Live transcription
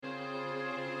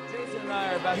You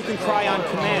can cry on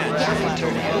command.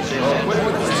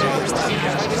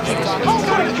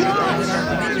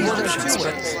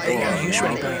 They are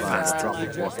usually very fast,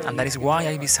 and that is why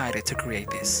I decided to create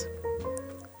this.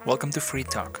 Welcome to Free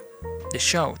Talk, the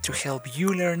show to help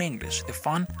you learn English the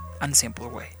fun and simple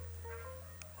way.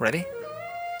 Ready?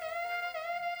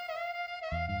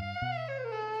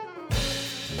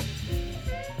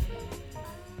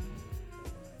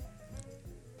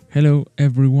 Hello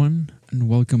everyone and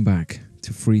welcome back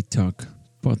to Free Talk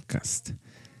Podcast,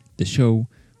 the show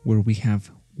where we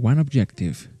have one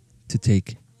objective: to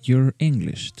take your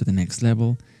English to the next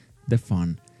level, the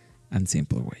fun and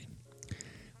simple way.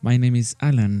 My name is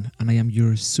Alan and I am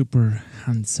your super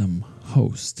handsome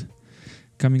host,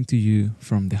 coming to you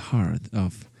from the heart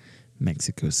of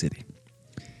Mexico City.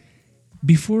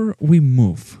 Before we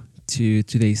move to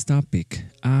today's topic,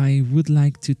 I would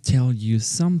like to tell you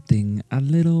something a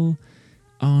little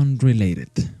unrelated.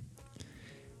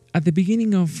 At the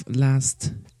beginning of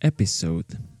last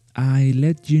episode, I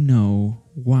let you know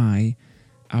why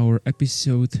our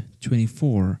episode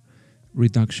 24,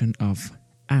 reduction of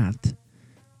at,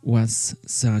 was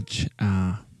such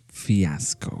a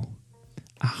fiasco,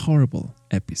 a horrible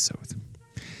episode.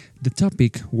 The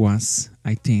topic was,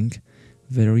 I think,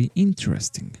 very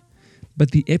interesting,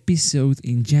 but the episode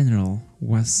in general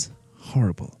was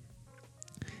horrible.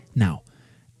 Now,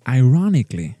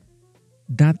 ironically,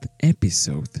 that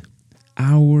episode,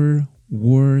 our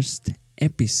worst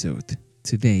episode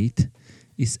to date,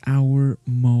 is our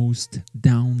most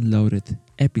downloaded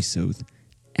episode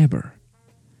ever.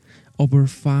 Over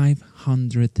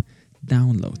 500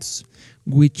 downloads,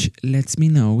 which lets me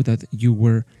know that you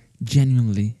were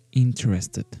genuinely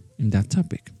interested in that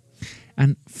topic.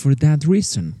 And for that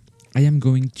reason, I am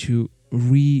going to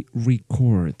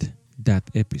re-record that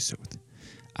episode.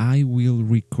 I will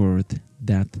record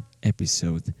that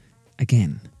episode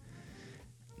again.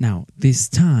 Now, this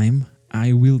time,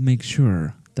 I will make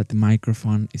sure that the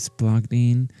microphone is plugged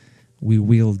in. We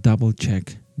will double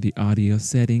check the audio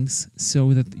settings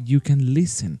so that you can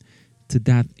listen to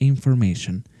that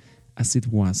information as it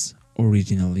was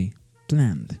originally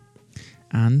planned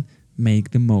and make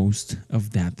the most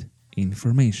of that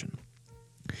information.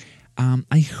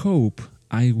 I hope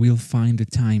I will find the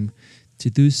time to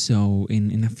do so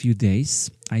in a few days.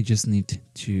 I just need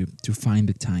to find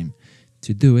the time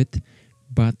to do it,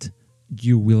 but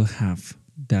you will have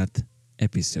that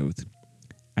episode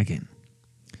again.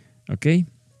 Okay?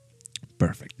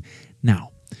 Perfect.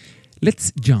 Now,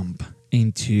 let's jump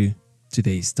into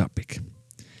today's topic.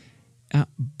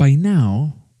 By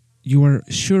now, you are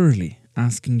surely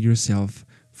asking yourself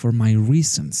for my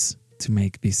reasons to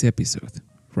make this episode,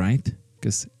 right?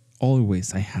 Because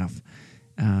always I have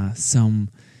some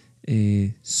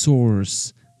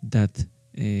source that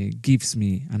gives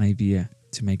me an idea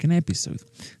to make an episode.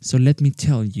 So let me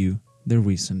tell you the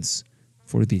reasons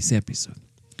for this episode.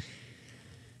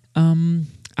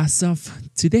 As of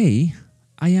today,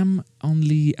 I am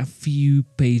only a few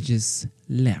pages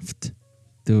left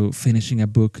to finishing a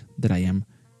book that I am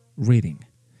reading.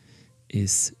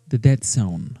 It's The Dead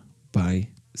Zone by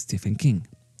Stephen King.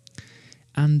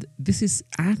 And this is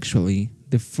actually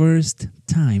the first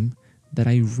time that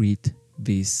I read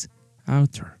this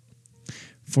author.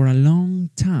 For a long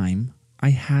time,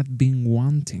 I had been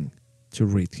wanting to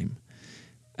read him.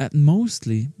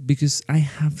 Mostly because I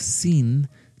have seen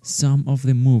some of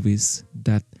the movies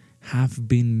that have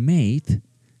been made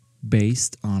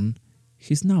based on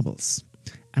his novels.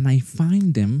 And I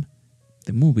find them,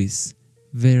 the movies,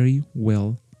 very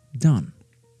well done.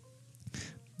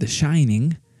 The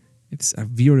Shining, it's a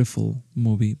beautiful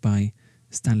movie by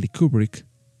Stanley Kubrick,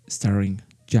 starring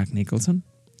Jack Nicholson.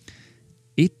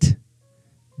 It,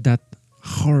 that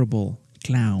horrible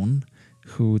clown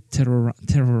who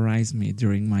terrorized me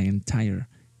during my entire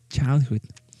childhood.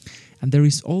 And there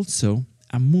is also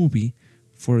a movie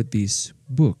for this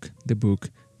book, the book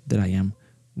that I am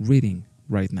reading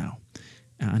right now.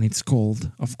 And it's called,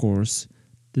 of course,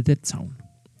 The Dead Zone.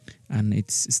 And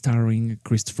it's starring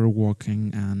Christopher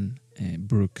Walken and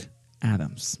Brooke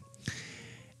Adams.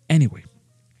 Anyway,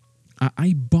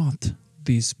 I bought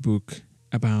this book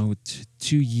about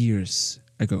 2 years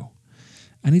ago.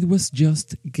 And it was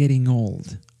just getting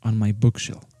old on my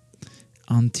bookshelf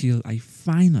until I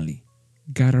finally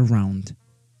got around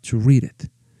to read it.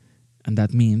 And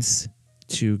that means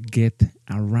to get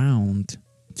around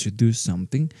to do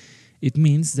something. It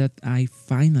means that I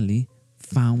finally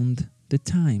found the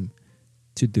time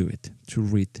to do it, to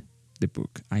read the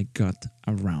book. I got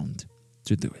around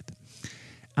to do it.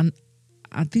 And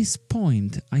at this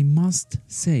point, I must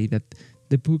say that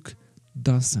the book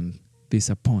doesn't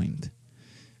disappoint.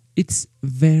 It's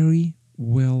very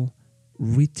well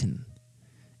written.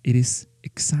 It is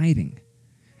exciting.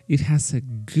 It has a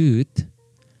good,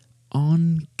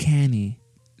 uncanny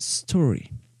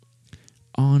story.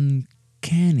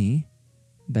 Uncanny,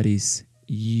 that is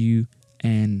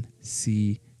UNCANNY.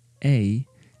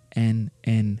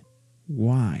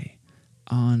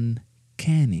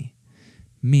 Uncanny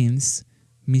means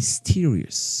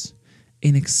mysterious,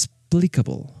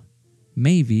 inexplicable,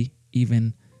 maybe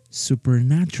even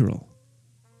supernatural,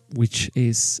 which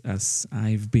is, as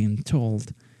I've been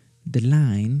told, the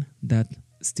line that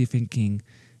Stephen King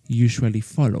usually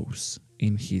follows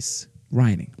in his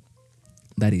writing.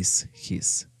 That is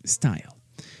his style.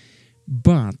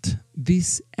 But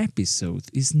this episode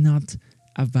is not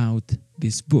about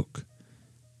this book,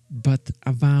 but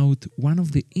about one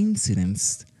of the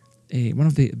incidents, one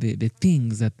of the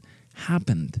things that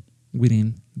happened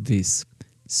within this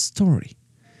story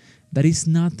that is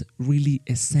not really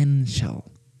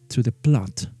essential to the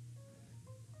plot.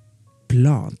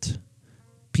 Plot,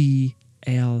 P-L-O-T,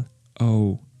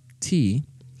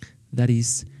 that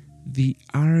is the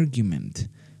argument,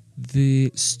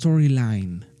 the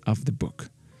storyline of the book.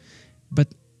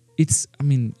 But it's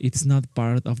not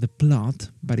part of the plot,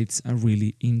 but it's a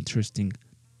really interesting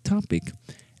topic.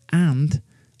 And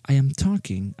I am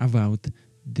talking about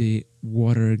the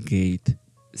Watergate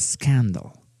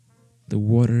Scandal. The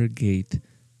Watergate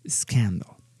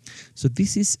Scandal. So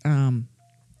this is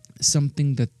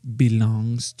something that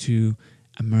belongs to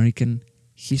American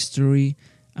history,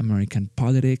 American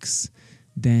politics.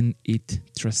 Then it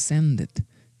transcended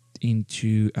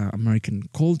into American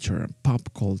culture,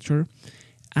 pop culture.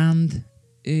 And,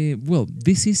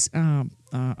 this is a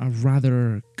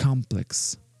rather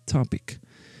complex topic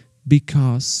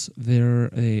because there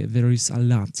is a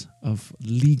lot of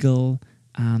legal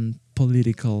and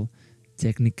political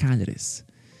technicalities.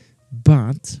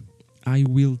 But I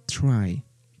will try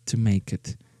to make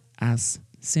it as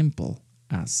simple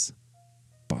as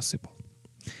possible.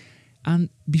 And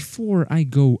before I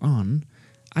go on,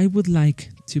 I would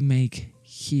like to make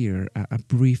here a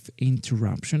brief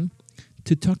interruption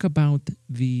to talk about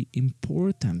the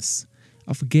importance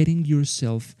of getting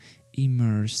yourself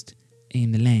immersed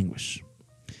in the language.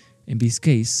 In this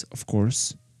case, of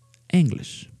course,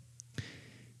 English.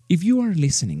 If you are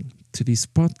listening to this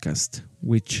podcast,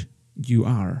 which you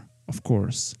are, of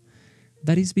course,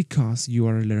 that is because you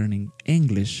are learning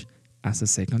English as a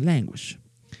second language,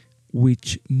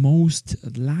 which most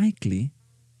likely,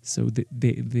 so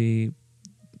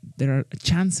there are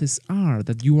chances are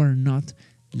that you are not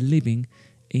living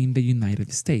in the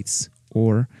United States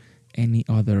or any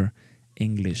other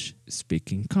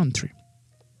English-speaking country.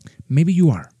 Maybe you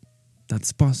are.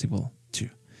 That's possible too.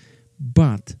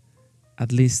 But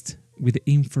at least with the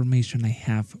information I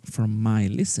have from my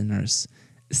listeners,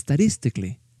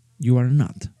 statistically, you are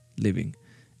not living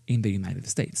in the United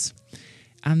States.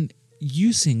 And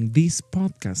using this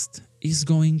podcast is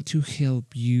going to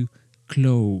help you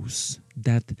close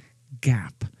that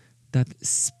gap, that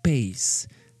space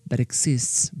that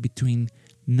exists between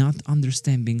not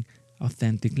understanding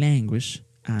authentic language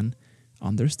and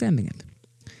understanding it.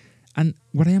 And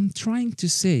what I am trying to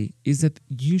say is that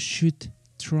you should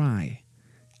try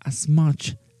as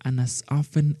much and as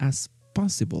often as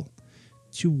possible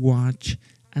to watch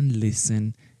and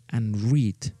listen and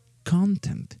read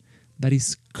content that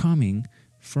is coming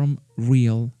from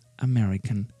real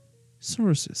American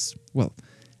sources. Well,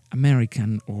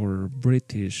 American or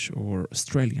British or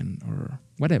Australian or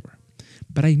whatever.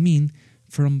 But I mean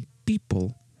from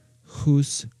people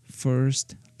whose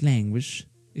first language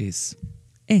is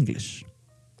English.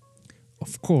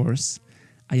 Of course,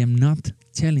 I am not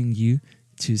telling you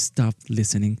to stop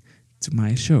listening to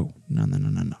my show. No.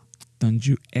 Don't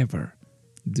you ever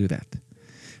do that.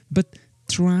 But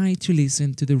try to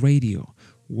listen to the radio,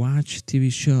 watch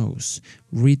TV shows,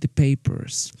 read the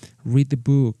papers, read the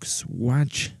books,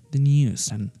 watch the news,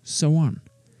 and so on.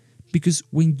 Because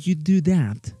when you do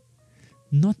that,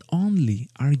 not only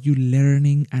are you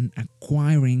learning and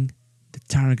acquiring the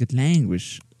target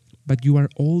language, but you are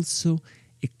also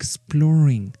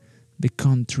exploring the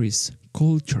country's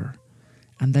culture,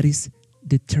 and that is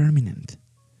determinant.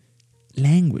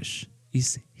 Language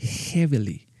is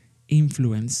heavily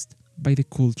influenced by the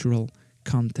cultural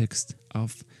context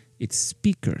of its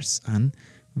speakers and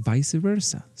vice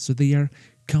versa. So they are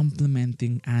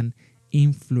complementing and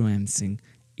influencing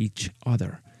each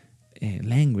other,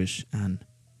 language and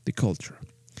the culture.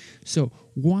 So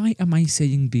why am I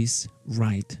saying this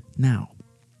right now?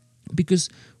 Because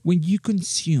when you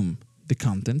consume the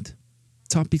content,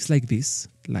 topics like this,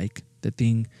 like the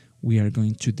thing we are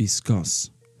going to discuss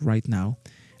right now,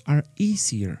 are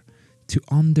easier to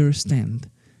understand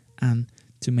and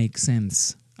to make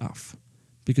sense of.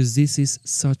 Because this is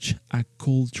such a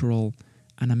cultural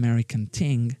and American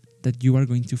thing that you are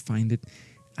going to find it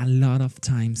a lot of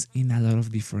times in a lot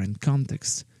of different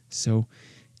contexts. So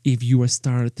if you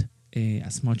start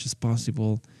as much as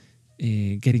possible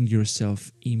getting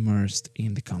yourself immersed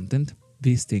in the content,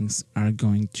 these things are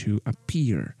going to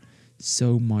appear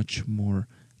so much more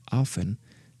often,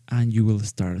 and you will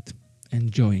start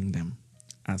enjoying them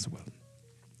as well.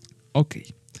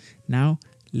 Okay, now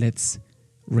let's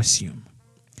resume.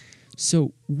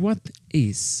 So, what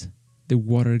is the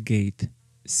Watergate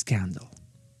Scandal?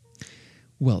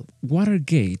 Well,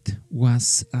 Watergate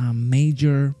was a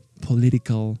major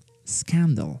political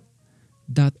scandal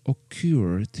that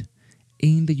occurred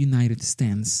in the United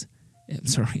States in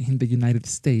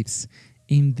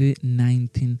the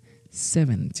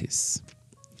 1970s.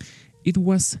 It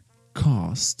was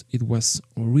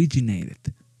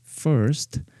originated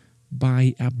first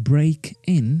by a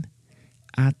break-in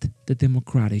at the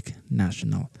Democratic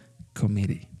National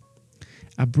Committee.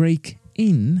 A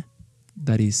break-in,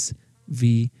 that is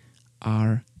VREAKIN,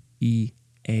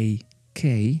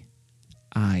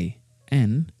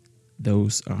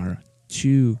 those are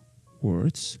two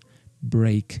words,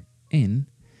 break-in,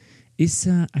 is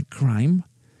a crime,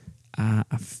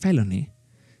 a felony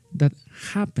that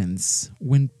happens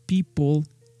when people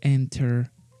enter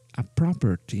a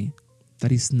property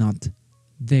that is not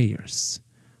theirs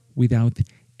without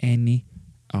any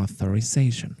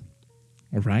authorization.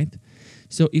 All right?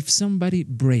 So if somebody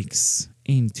breaks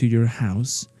into your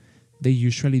house, they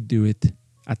usually do it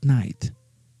at night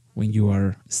when you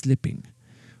are sleeping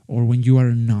or when you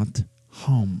are not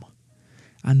home.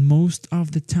 And most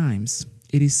of the times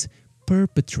it is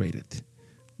perpetrated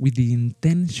with the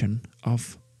intention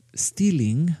of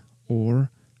stealing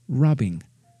or robbing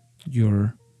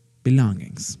your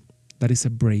belongings. That is a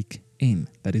break-in.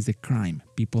 That is a crime.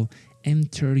 People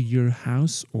enter your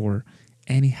house or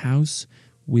any house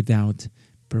without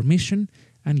permission,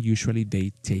 and usually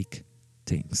they take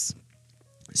things.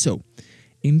 So,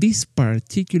 in this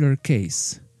particular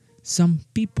case, some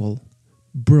people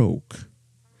broke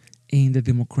in the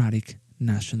Democratic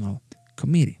National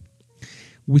Committee,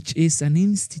 which is an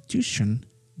institution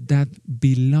that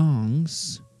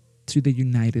belongs to the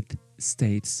United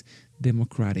States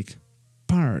Democratic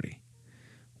Party,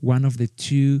 one of the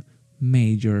two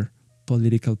major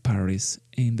political parties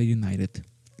in the United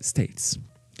States.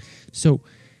 So,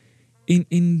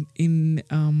 in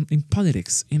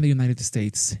politics in the United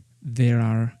States, there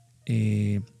are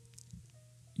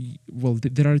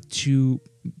two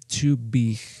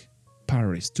big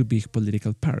parties, two big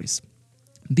political parties.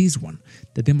 This one,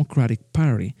 the Democratic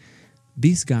Party,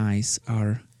 these guys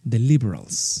are the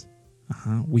liberals.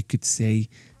 We could say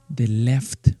the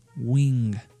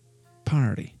left-wing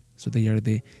party. So they are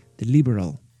the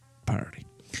liberal party.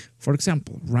 For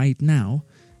example, right now,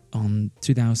 on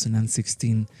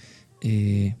 2016,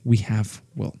 we have,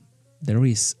 there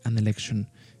is an election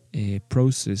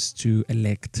process to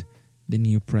elect the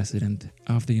new president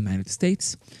of the United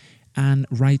States. And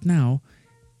right now,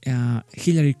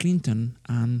 Hillary Clinton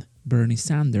and Bernie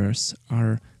Sanders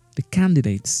are the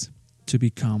candidates to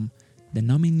become the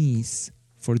nominees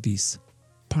for this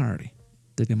party,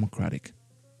 the Democratic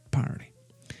Party.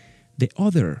 The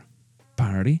other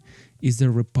party is the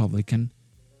Republican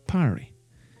Party,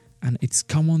 and it's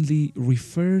commonly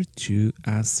referred to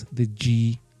as the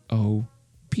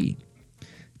GOP.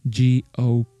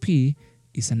 GOP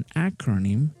is an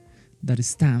acronym that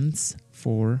stands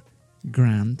for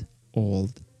Grand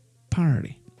Old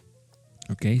Party.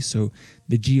 Okay, so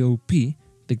the GOP,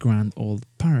 the Grand Old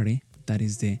Party, that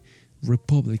is the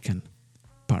Republican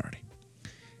Party.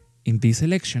 In this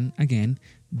election, again,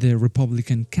 the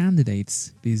Republican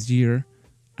candidates this year,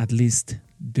 at least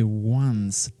the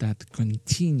ones that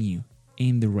continue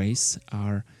in the race,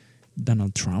 are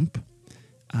Donald Trump,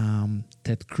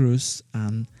 Ted Cruz,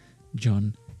 and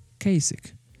John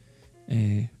Kasich.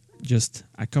 Just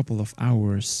a couple of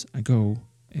hours ago,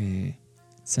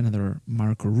 Senator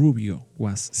Marco Rubio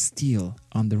was still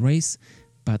on the race,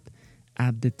 but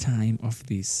at the time of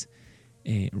this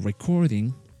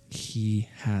recording, he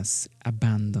has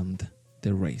abandoned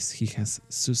the race. He has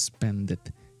suspended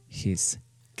his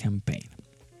campaign.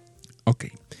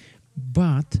 Okay,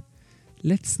 but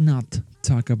let's not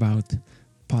talk about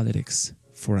politics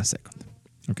for a second.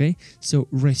 Okay, so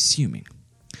resuming.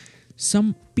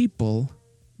 Some people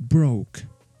broke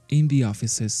in the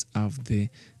offices of the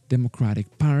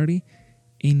Democratic Party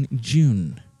in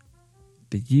June,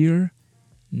 the year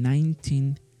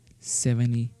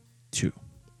 1972.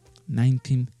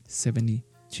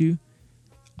 1972,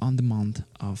 on the month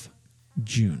of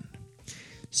June.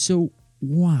 So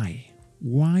why?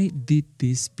 Why did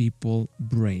these people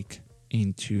break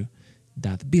into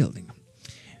that building?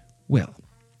 Well,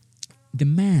 the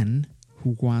man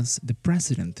who was the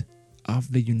president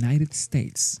of the United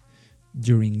States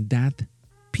during that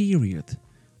period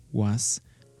was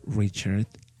Richard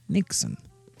Nixon.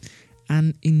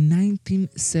 And in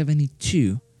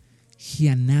 1972, he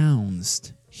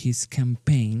announced his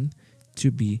campaign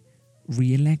to be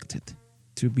re-elected,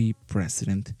 to be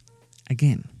president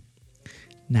again.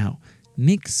 Now,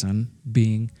 Nixon,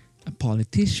 being a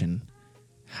politician,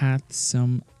 had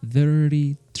some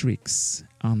dirty tricks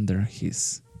under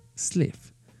his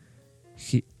sleeve.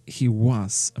 He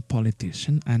was a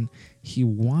politician and he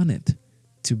wanted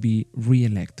to be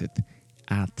re-elected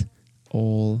at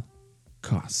all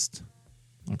cost.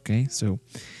 Okay, so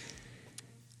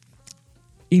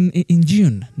in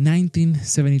June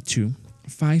 1972,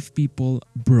 5 people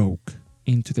broke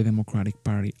into the Democratic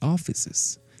Party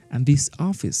offices, and these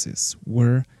offices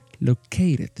were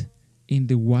located in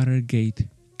the Watergate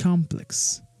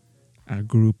complex, a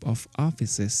group of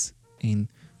offices in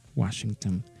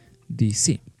Washington,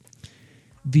 D.C.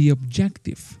 The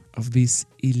objective of this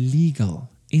illegal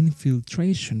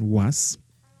infiltration was,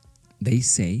 they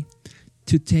say,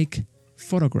 to take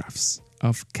photographs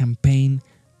of campaign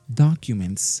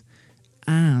documents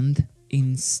and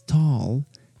install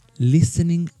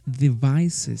listening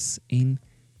devices in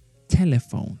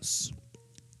telephones.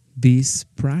 This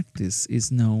practice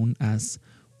is known as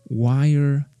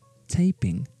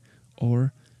wire-taping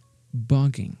or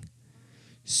bugging.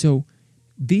 So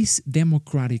these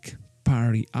Democratic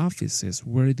Party offices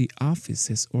were the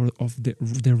offices of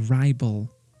the rival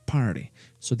party.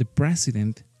 So the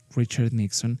president, Richard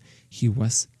Nixon, he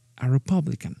was a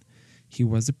Republican. He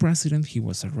was the president, he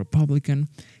was a Republican.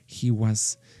 He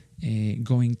was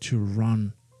going to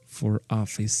run for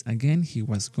office again. He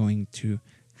was going to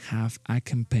have a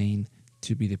campaign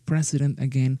to be the president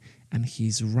again, and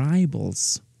his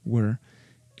rivals were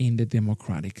in the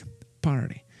Democratic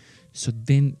Party. So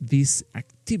then this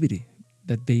activity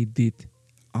that they did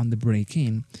on the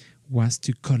break-in was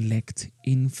to collect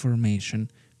information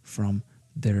from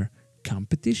their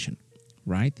competition,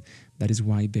 right? That is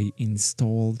why they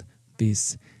installed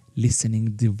these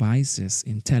listening devices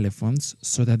in telephones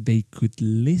so that they could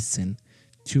listen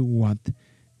to what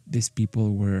these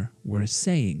people were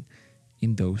saying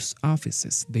in those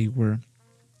offices. They were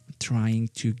trying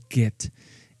to get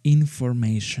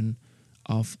information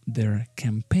of their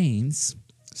campaigns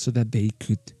so that they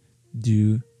could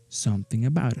do something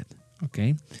about it.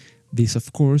 Okay, this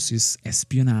of course is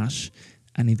espionage,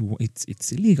 and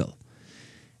it's illegal.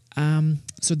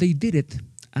 So they did it.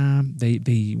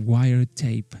 They wire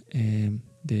tape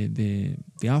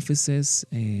the offices,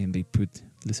 and they put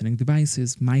listening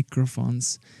devices,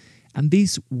 microphones, and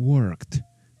this worked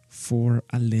for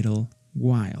a little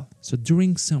while. So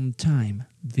during some time,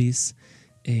 this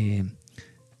thing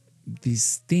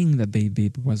that they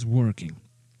did was working.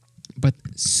 But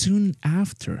soon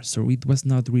after, so it was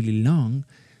not really long,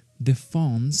 the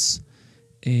phones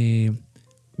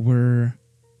were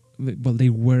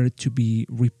to be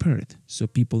repaired. So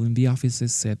people in the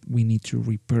offices said, we need to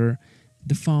repair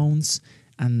the phones.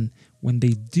 And when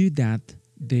they do that,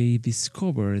 they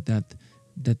discover that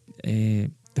the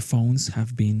phones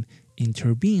have been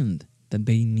intervened, that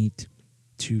they need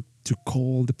to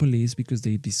call the police because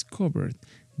they discovered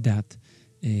that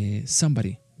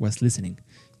somebody was listening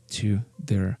to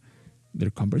their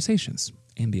conversations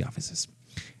in the offices.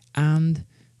 And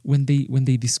when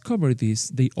they discovered this,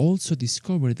 they also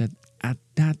discovered that at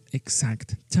that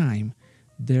exact time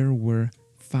there were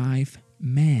 5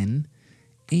 men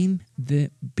in the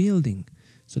building.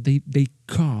 So they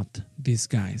caught these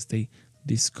guys. They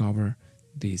discovered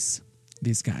these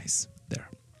guys there.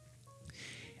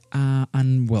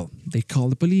 And well, they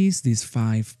called the police. These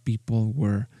 5 people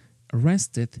were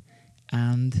arrested,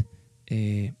 and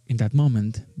in that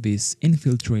moment, this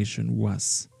infiltration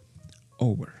was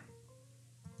over.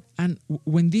 And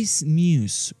when this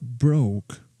news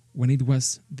broke, when it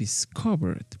was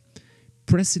discovered,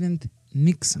 President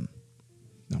Nixon,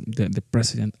 the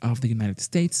President of the United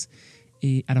States,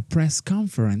 at a press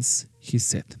conference, he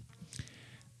said,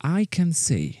 I can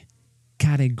say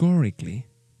categorically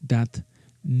that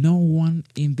no one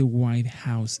in the White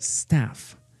House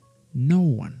staff, no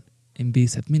one in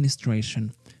this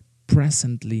administration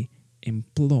presently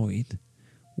employed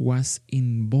was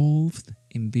involved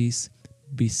in this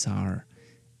bizarre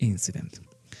incident.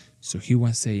 So he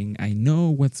was saying, I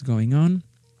know what's going on,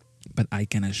 but I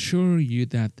can assure you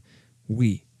that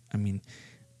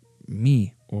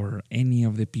me or any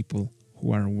of the people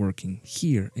who are working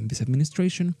here in this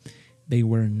administration, They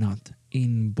were not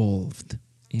involved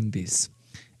in this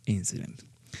incident.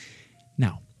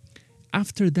 Now,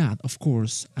 after that, of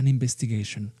course, an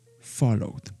investigation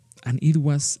followed, and it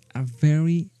was a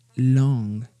very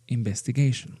long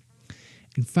investigation.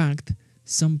 In fact,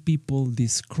 some people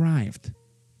described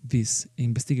this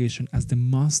investigation as the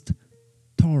most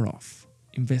thorough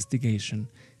investigation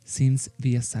since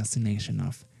the assassination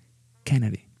of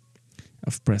Kennedy,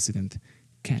 of President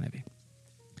Kennedy.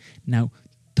 Now,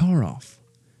 thorough,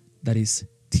 that is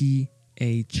T-H-O-R-O-U-G-H,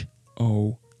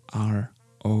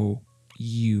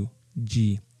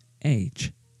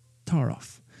 thorough.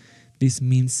 This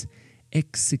means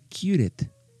executed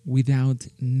without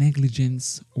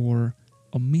negligence or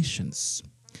omissions,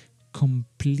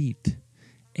 complete,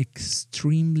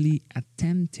 extremely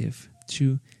attentive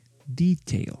to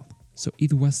detail. So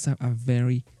it was a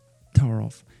very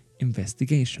thorough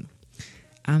investigation.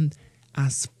 And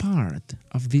as part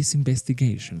of this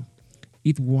investigation,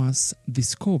 it was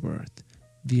discovered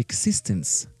the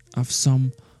existence of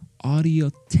some audio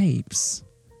tapes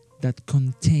that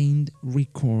contained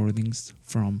recordings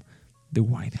from the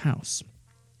White House.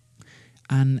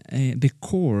 And the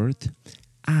court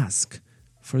asked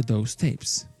for those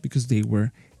tapes because they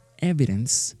were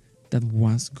evidence that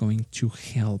was going to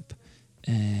help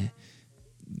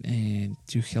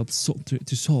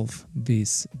to solve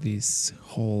this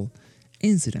whole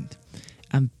incident.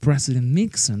 And President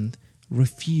Nixon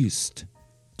refused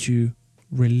to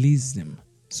release them.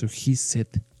 So he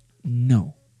said,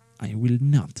 "No, I will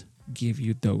not give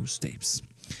you those tapes."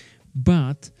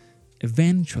 But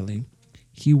eventually,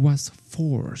 he was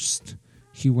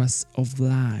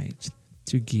obliged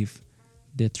to give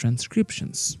the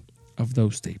transcriptions of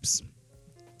those tapes.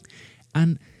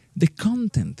 And the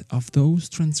content of those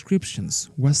transcriptions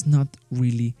was not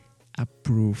really a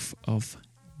proof of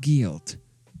guilt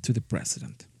to the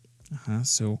president.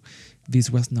 So this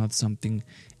was not something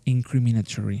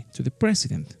incriminatory to the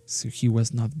president. So he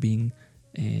was not being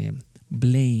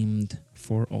blamed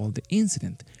for all the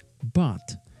incident.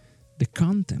 But the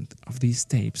content of these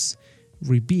tapes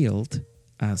revealed,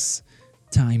 as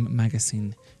Time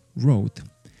magazine wrote,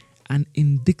 an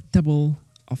indictable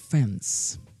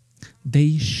offense.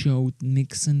 They showed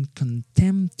Nixon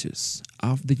contemptuous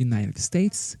of the United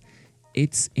States,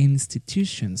 its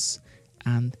institutions,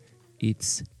 and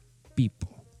its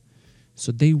people.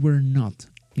 So they were not,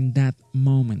 in that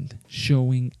moment,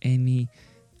 showing any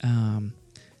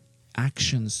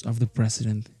actions of the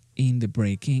president in the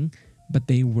breaking, but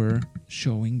they were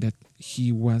showing that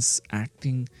he was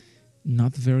acting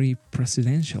not very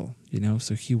presidential,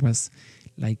 so he was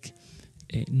like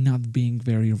not being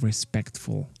very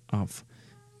respectful of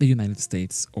the United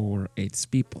States or its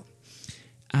people.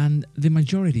 And the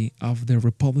majority of the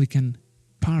Republican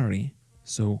Party,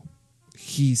 so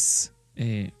his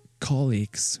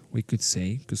colleagues, we could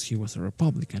say, because he was a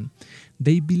Republican,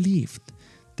 they believed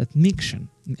that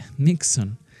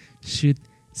Nixon should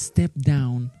step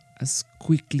down as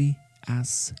quickly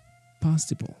as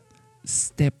possible.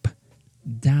 Step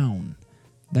down.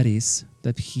 That is,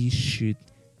 that he should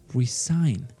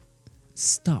resign,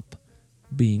 stop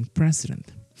being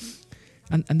president.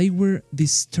 And they were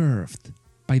disturbed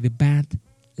by the bad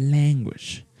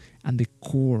language and the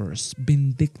coarse,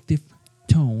 vindictive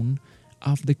tone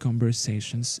of the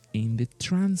conversations in the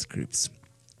transcripts.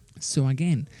 So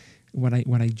again, what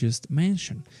I just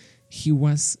mentioned, he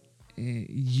was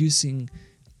using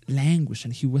language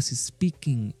and he was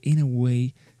speaking in a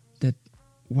way that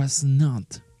was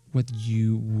not what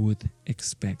you would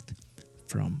expect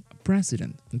from a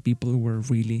president. And people were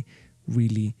really,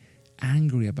 really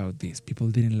angry about this. People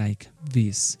didn't like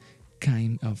this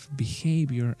kind of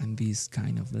behavior and this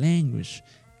kind of language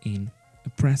in a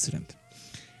president.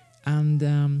 And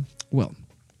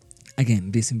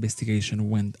again, this investigation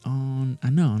went on,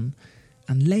 and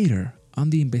later on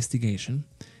the investigation,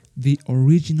 the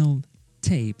original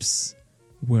tapes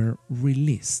were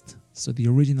released. So the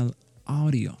original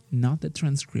audio, not the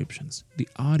transcriptions, the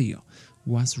audio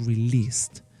was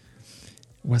released,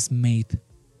 was made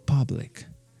public,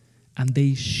 and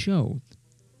they showed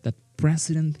that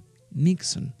President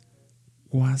Nixon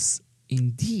was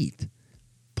indeed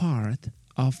part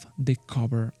of the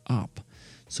cover-up.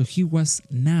 So he was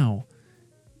now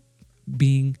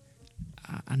being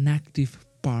an active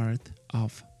part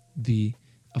of this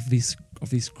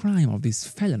crime, of this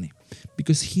felony,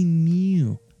 because he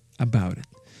knew about it.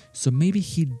 So maybe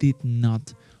he did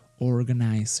not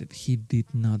organize it, he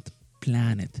did not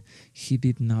plan it, he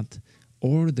did not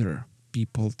order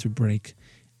people to break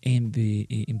in the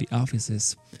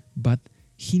offices, but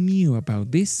he knew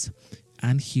about this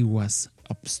and he was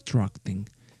obstructing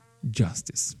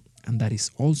justice. And that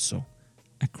is also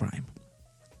a crime.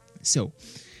 So,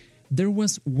 there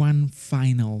was one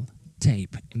final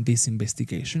tape in this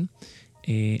investigation,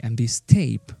 and this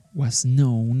tape was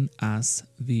known as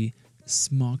the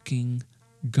smoking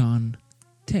gun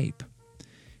tape.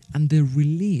 And the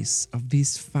release of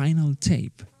this final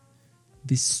tape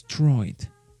destroyed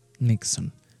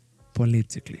Nixon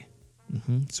politically.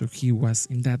 So he was,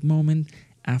 in that moment,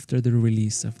 after the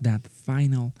release of that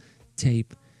final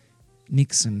tape,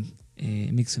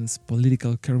 Nixon's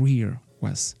political career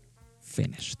was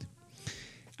finished.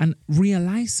 And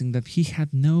realizing that he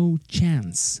had no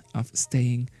chance of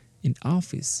staying in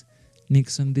office,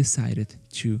 Nixon decided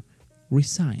to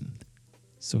resign.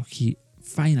 So he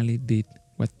finally did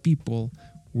what people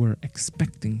were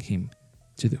expecting him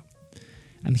to do.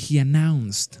 And he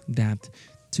announced that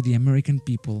to the American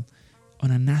people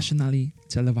on a nationally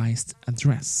televised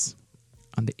address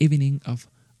on the evening of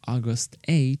August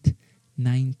 8,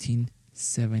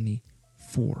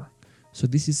 1974. So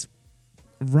this is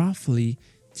roughly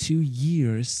 2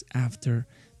 years after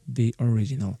the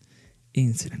original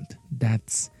incident.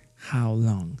 That's how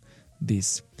long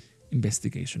this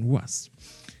investigation was.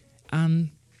 And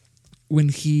when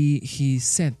he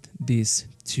said this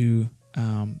to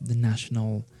the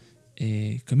national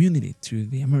community, to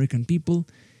the American people,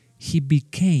 he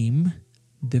became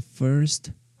the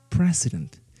first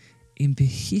president in the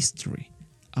history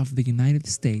of the United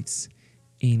States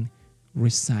in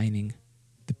resigning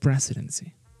the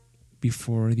presidency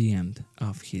before the end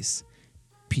of his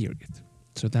period.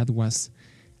 So that was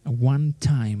a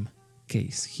one-time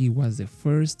case. He was the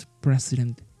first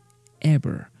president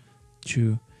ever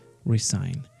to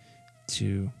resign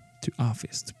to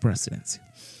office, to presidency.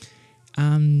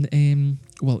 And, in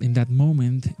that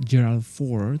moment, Gerald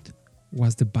Ford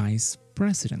was the vice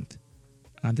president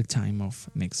at the time of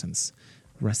Nixon's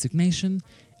resignation,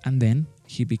 and then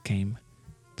he became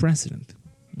president.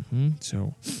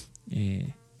 So,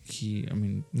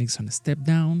 Nixon stepped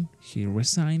down, he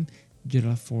resigned,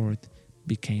 Gerald Ford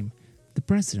became the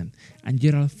president. And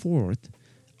Gerald Ford,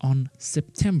 on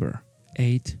September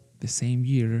 8, the same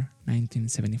year,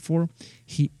 1974,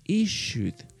 he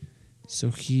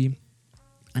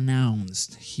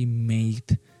announced, he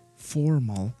made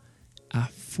formal a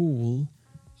full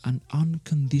and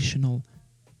unconditional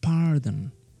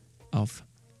pardon of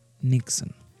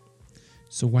Nixon.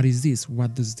 So what is this?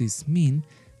 What does this mean?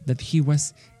 That he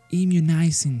was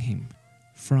immunizing him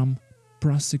from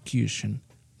prosecution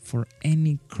for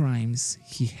any crimes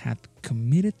he had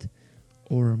committed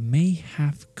or may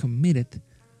have committed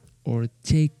or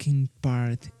taken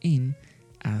part in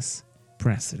as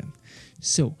president.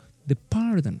 So the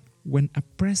pardon, when a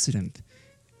president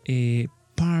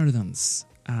pardons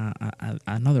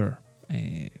another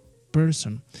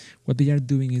person, what they are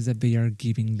doing is that they are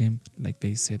giving them, like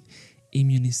they said,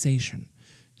 immunization.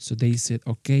 So they said,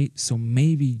 okay, so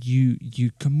maybe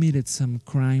you committed some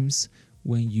crimes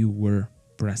when you were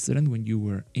president, when you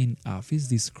were in office.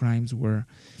 These crimes were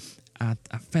at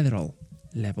a federal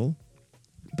level,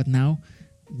 but now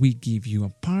we give you a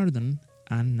pardon,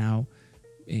 and now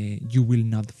you will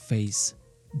not face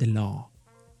the law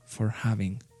for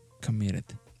having committed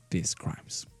these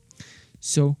crimes.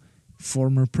 So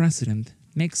former President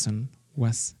Nixon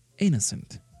was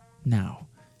innocent now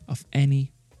of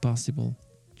any possible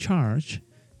charge,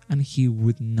 and he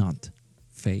would not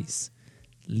face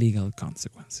legal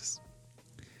consequences.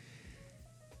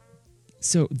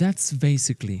 So that's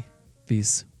basically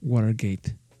this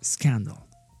Watergate scandal.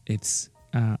 It's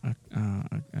a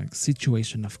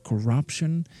situation of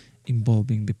corruption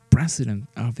involving the President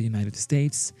of the United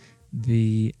States,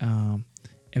 the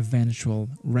eventual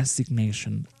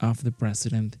resignation of the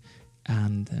President,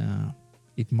 and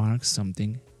it marks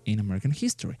something in American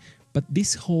history. But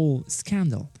this whole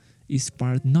scandal is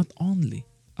part not only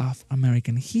of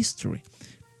American history,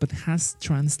 but has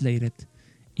translated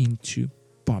into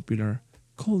popular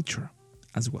culture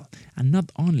as well, and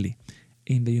not only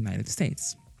in the United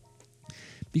States.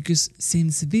 Because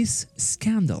since this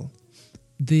scandal,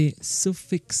 the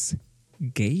suffix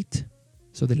gate,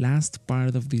 so the last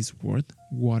part of this word,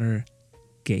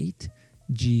 Watergate,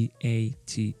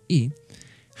 G-A-T-E,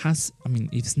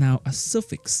 it's now a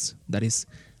suffix, that is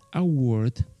a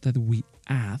word that we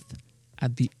add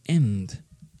at the end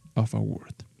of a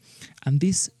word. And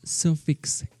this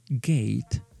suffix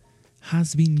gate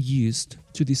has been used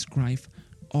to describe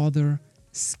other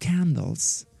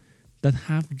scandals that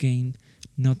have gained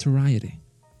notoriety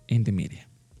in the media.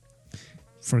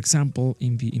 For example,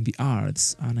 in the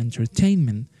arts and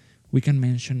entertainment, we can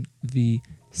mention the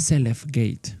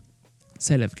Celeb-gate,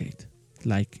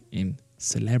 like in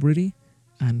celebrity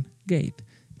and gate,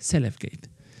 Celeb-gate.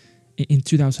 in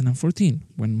 2014,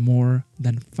 when more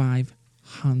than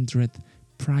 500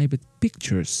 private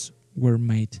pictures were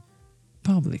made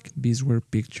public. These were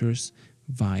pictures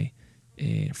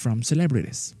from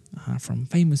celebrities, from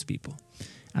famous people,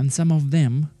 and some of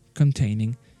them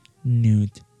containing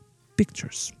nude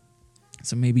pictures.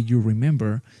 So maybe you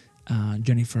remember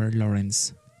Jennifer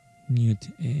Lawrence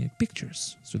nude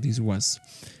pictures. So this was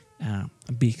a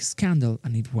big scandal,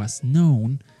 and it was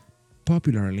known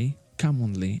popularly,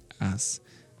 commonly, as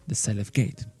the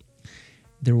Celeb-Gate.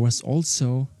 There was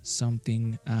also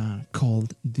something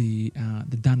called the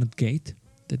Donut Gate,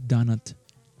 the Donut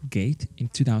Gate in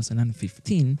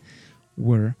 2015,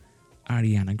 where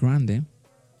Ariana Grande,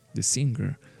 the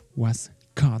singer, was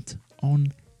caught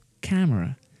on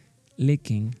camera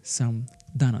licking some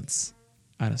donuts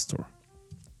at a store.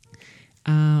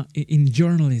 In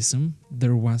journalism,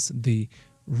 there was the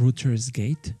Reuters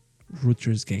Gate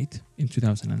in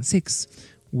 2006,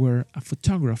 where a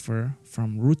photographer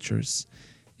from Reuters,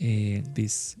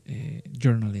 this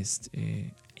journalist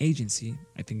agency,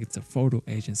 I think it's a photo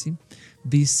agency,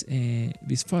 this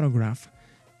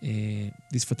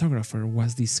photographer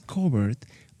was discovered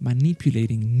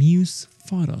manipulating news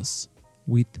photos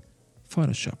with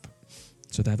Photoshop.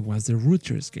 So that was the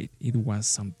Reuters Gate. It was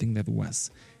something that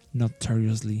was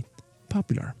notoriously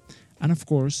popular. And of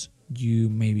course, you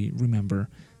maybe remember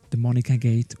the Monica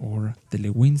Gate or the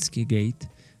Lewinsky Gate,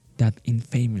 that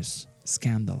infamous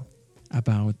scandal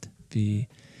about the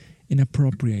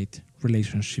inappropriate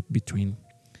relationship between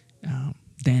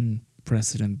then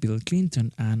President Bill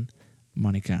Clinton and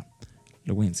Monica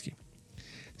Lewinsky.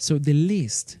 So the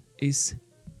list is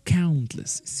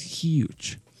countless, it's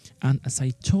huge. And as I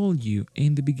told you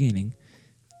in the beginning,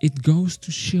 it goes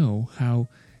to show how,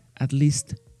 at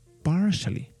least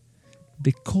partially,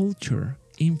 the culture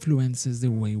influences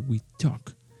the way we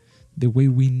talk, the way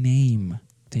we name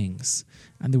things,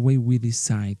 and the way we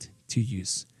decide to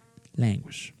use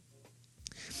language.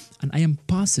 And I am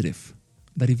positive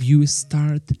that if you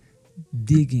start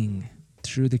digging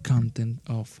through the content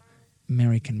of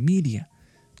American media,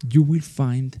 you will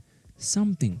find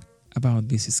something about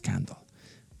this scandal.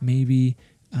 Maybe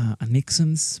a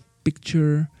Nixon's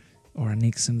picture or a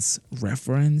Nixon's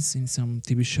reference in some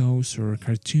TV shows or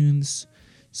cartoons.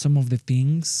 Some of the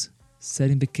things said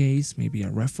in the case, maybe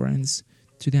a reference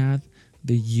to that,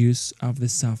 the use of the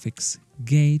suffix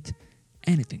gate,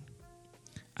 anything.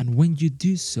 And when you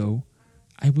do so,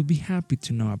 I would be happy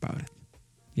to know about it.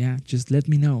 Yeah, just let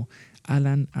me know.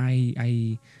 Alan,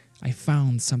 I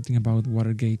found something about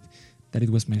Watergate, that it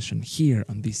was mentioned here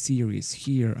on this series,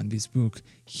 here on this book,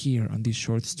 here on this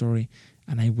short story,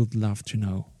 and I would love to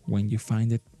know when you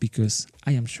find it, because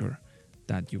I am sure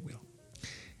that you will.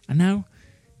 And now,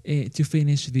 to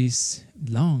finish this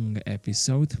long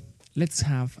episode, let's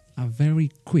have a very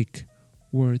quick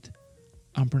word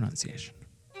on pronunciation.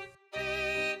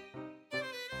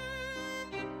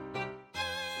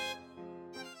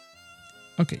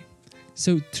 Okay,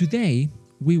 so today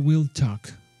we will talk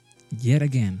yet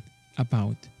again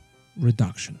about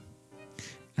reduction.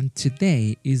 And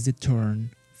today is the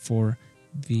turn for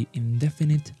the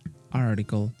indefinite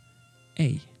article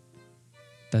A.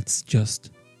 That's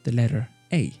just the letter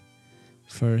A,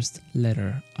 first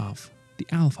letter of the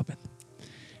alphabet.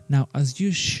 Now, as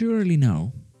you surely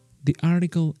know, the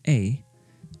article A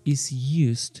is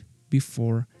used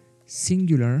before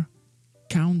singular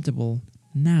countable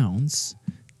nouns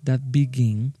that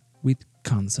begin with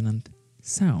consonant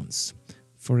sounds.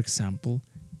 For example,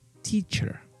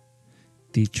 teacher.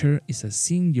 Teacher is a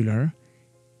singular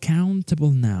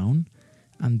countable noun,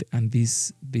 and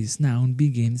this noun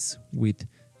begins with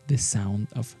the sound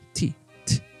of T,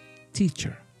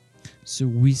 teacher. So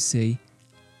we say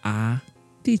a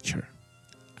teacher,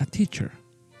 a teacher.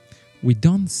 We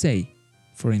don't say,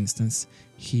 for instance,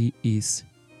 he is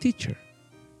teacher,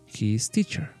 he is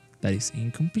teacher. That is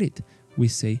incomplete. We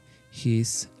say he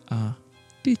is a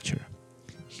teacher,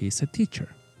 he is a teacher.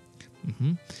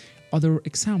 Other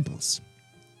examples: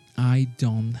 I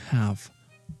don't have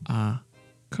a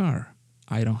car,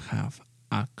 I don't have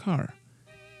a car.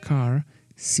 Car,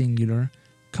 singular,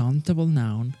 countable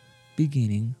noun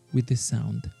beginning with the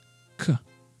sound K.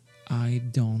 I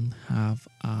don't have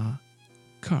a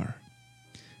car.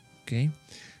 Okay?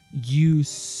 You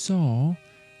saw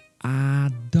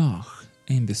a dog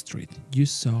in the street. You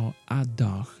saw a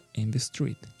dog in the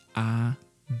street. A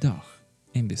dog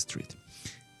in the street,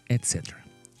 etc.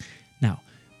 Now,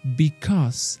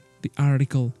 because the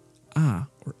article a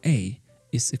or a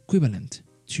is equivalent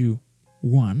to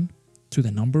 1, to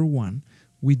the number 1,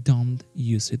 we don't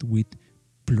use it with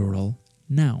plural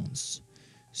nouns.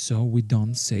 So we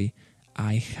don't say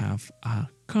I have a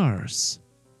cars,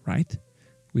 right?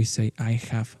 We say I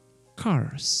have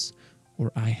cars,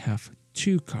 or I have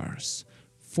 2 cars,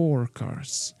 4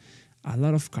 cars, a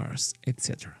lot of cars,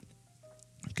 etc.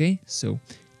 Okay, so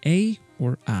a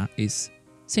or a is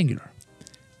singular.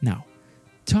 Now,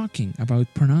 talking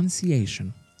about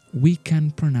pronunciation, we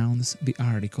can pronounce the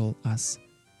article as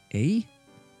a,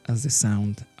 as the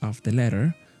sound of the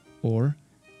letter, or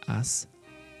as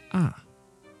a.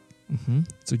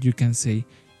 So you can say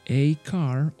a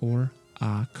car or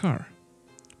a car.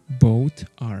 Both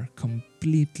are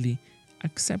completely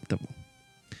acceptable.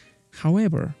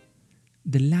 However,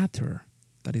 the latter,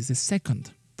 that is the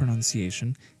second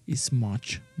pronunciation, is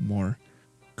much more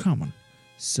common.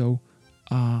 So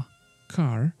a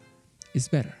car is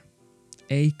better.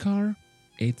 A car,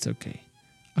 it's okay.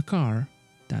 A car,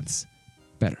 that's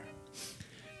better.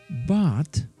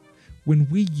 But when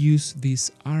we use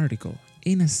this article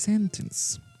in a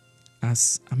sentence,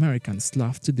 as Americans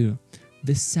love to do,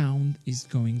 the sound is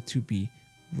going to be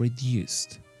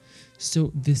reduced.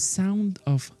 So the sound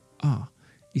of a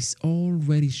is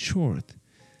already short,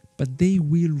 but they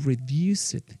will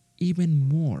reduce it even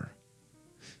more.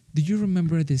 Do you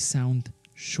remember the sound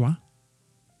schwa?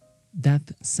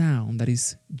 That sound that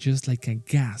is just like a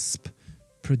gasp,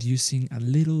 producing a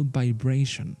little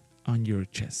vibration on your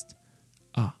chest.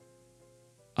 Ah.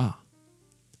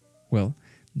 Well,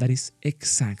 that is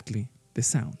exactly the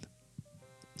sound.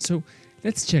 So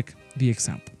let's check the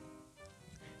example.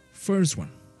 First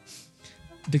one.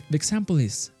 The example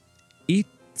is,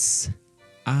 it's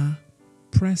a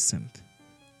present.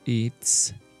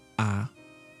 It's a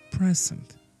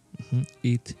present.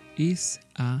 It is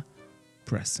a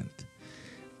present.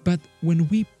 But when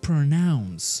we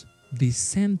pronounce this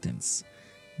sentence,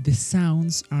 the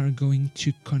sounds are going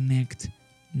to connect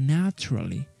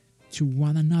naturally to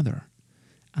one another,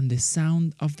 and the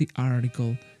sound of the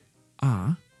article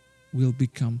a will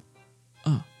become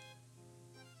a.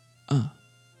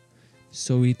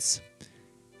 So it's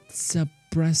a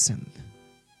present.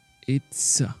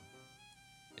 It's a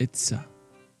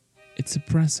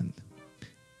present.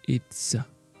 It's a.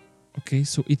 Okay,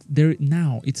 so there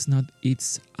now it's not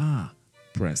it's a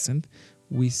present.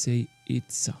 We say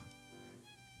it's a.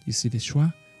 You see the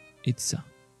schwa? It's a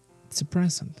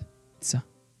present. It's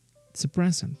a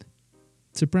present.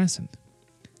 It's a present.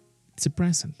 It's a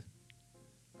present.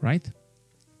 Right?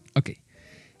 Okay.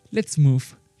 Let's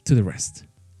move to the rest.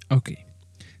 Okay.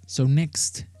 So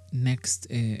next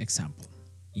example.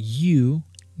 You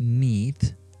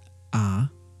need a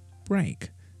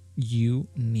break. You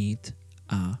need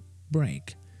a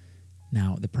break.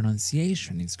 Now the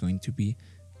pronunciation is going to be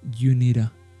you need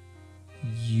a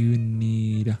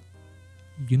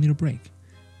break.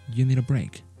 You need a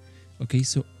break. Okay,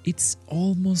 so it's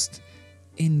almost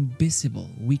invisible.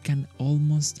 We can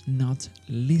almost not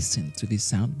listen to this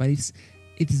sound, but it's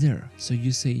there. So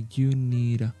you say you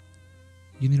need a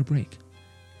break.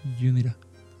 You need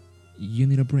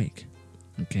a break.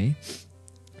 Okay?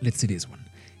 Let's see this one.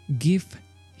 Give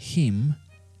him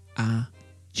a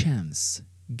chance.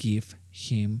 Give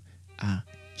him a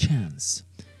chance.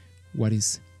 What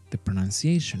is the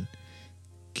pronunciation?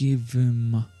 Give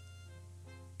him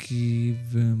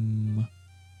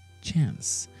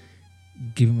chance.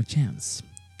 Give him a chance.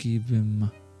 Give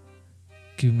him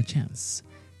a chance.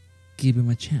 Give him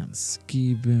a chance.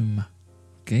 Give him.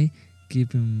 Okay?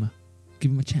 Give him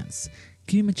a chance.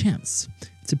 Give him a chance.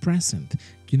 It's a present.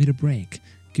 You need a break.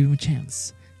 Give him a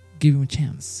chance. Give him a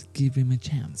chance. Give him a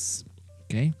chance.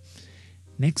 Okay?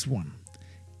 Next one.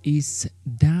 Is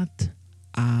that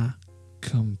a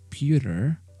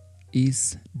computer?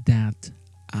 Is that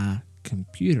a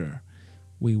computer?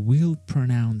 We will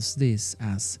pronounce this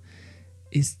as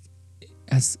is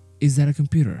that a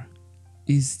computer?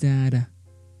 Is that a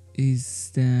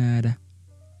computer?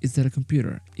 Is that a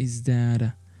computer? Is that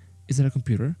a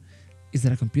computer? Is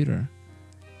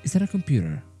that a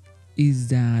computer? Is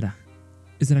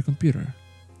that a computer?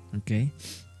 Okay?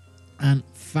 And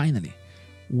finally,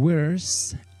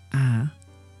 where's a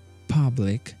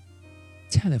public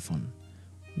telephone?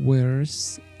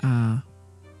 Where's a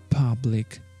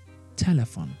public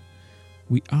telephone?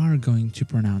 We are going to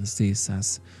pronounce this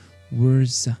as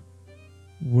where's a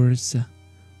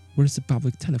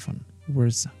public telephone?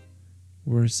 Where's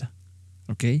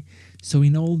okay? So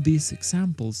in all these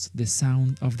examples, the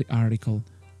sound of the article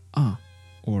a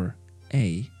or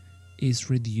a is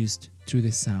reduced to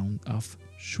the sound of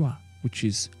schwa, which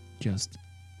is just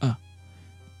a.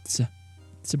 It's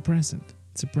a present.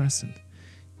 It's a present.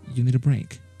 You need a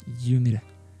break. You need a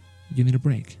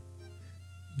break.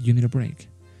 You need a break.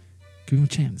 Give him a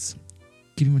chance.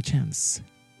 Give him a chance.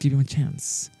 Give him a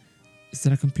chance. Is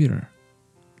that a computer?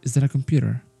 Is that a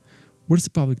computer? Where's the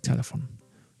public telephone?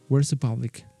 Where's the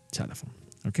public telephone?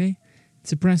 Okay?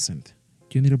 It's a present.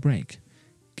 You need a break.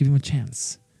 Give him a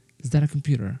chance. Is that a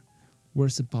computer?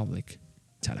 Where's the public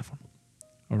telephone?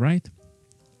 All right?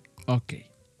 Okay,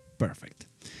 perfect.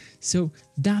 So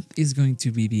that is going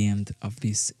to be the end of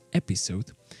this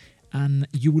episode, and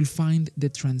you will find the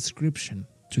transcription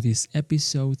to this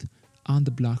episode on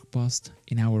the blog post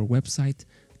in our website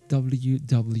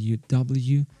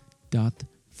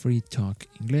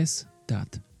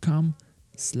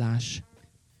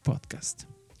www.freetalkenglish.com/podcast.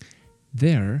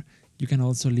 There, you can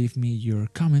also leave me your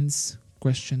comments,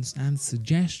 questions, and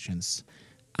suggestions.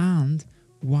 And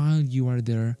while you are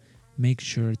there, make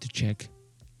sure to check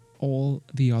all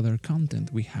the other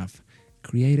content we have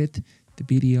created, the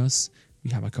videos.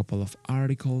 We have a couple of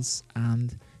articles,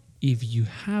 and if you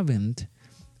haven't,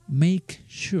 make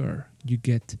sure you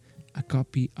get a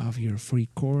copy of your free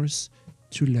course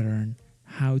to learn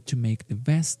how to make the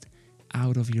best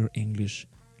out of your English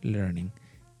learning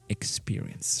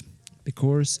experience. The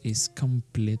course is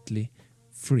completely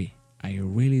free. I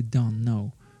really don't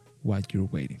know what you're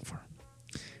waiting for.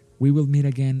 We will meet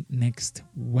again next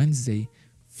Wednesday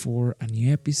for a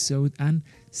new episode, and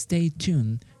stay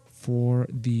tuned for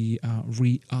the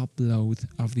re-upload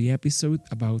of the episode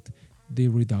about the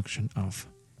reduction of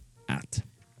 "at".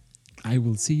 I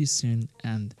will see you soon,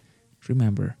 and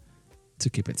remember to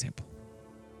keep it simple.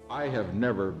 I have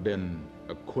never been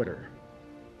a quitter.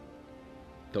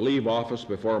 To leave office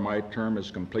before my term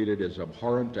is completed is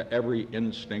abhorrent to every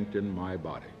instinct in my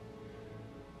body.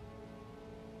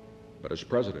 But as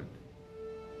president,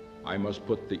 I must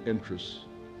put the interests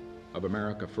of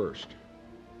America first.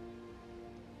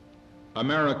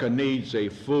 America needs a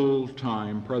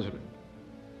full-time president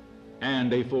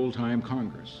and a full-time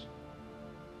Congress,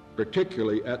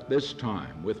 particularly at this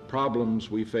time with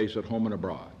problems we face at home and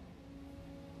abroad.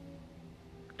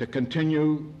 To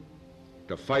continue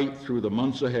to fight through the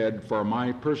months ahead for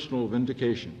my personal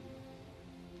vindication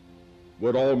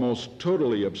would almost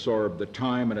totally absorb the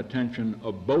time and attention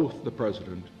of both the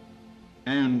President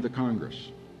and the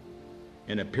Congress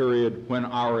in a period when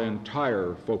our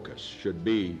entire focus should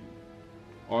be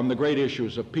on the great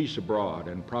issues of peace abroad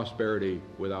and prosperity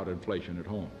without inflation at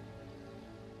home.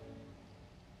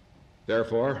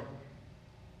 Therefore,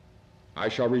 I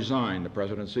shall resign the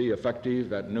presidency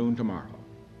effective at noon tomorrow.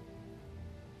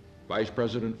 Vice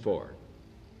President Ford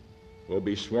will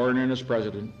be sworn in as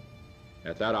president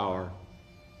at that hour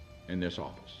in this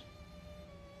office.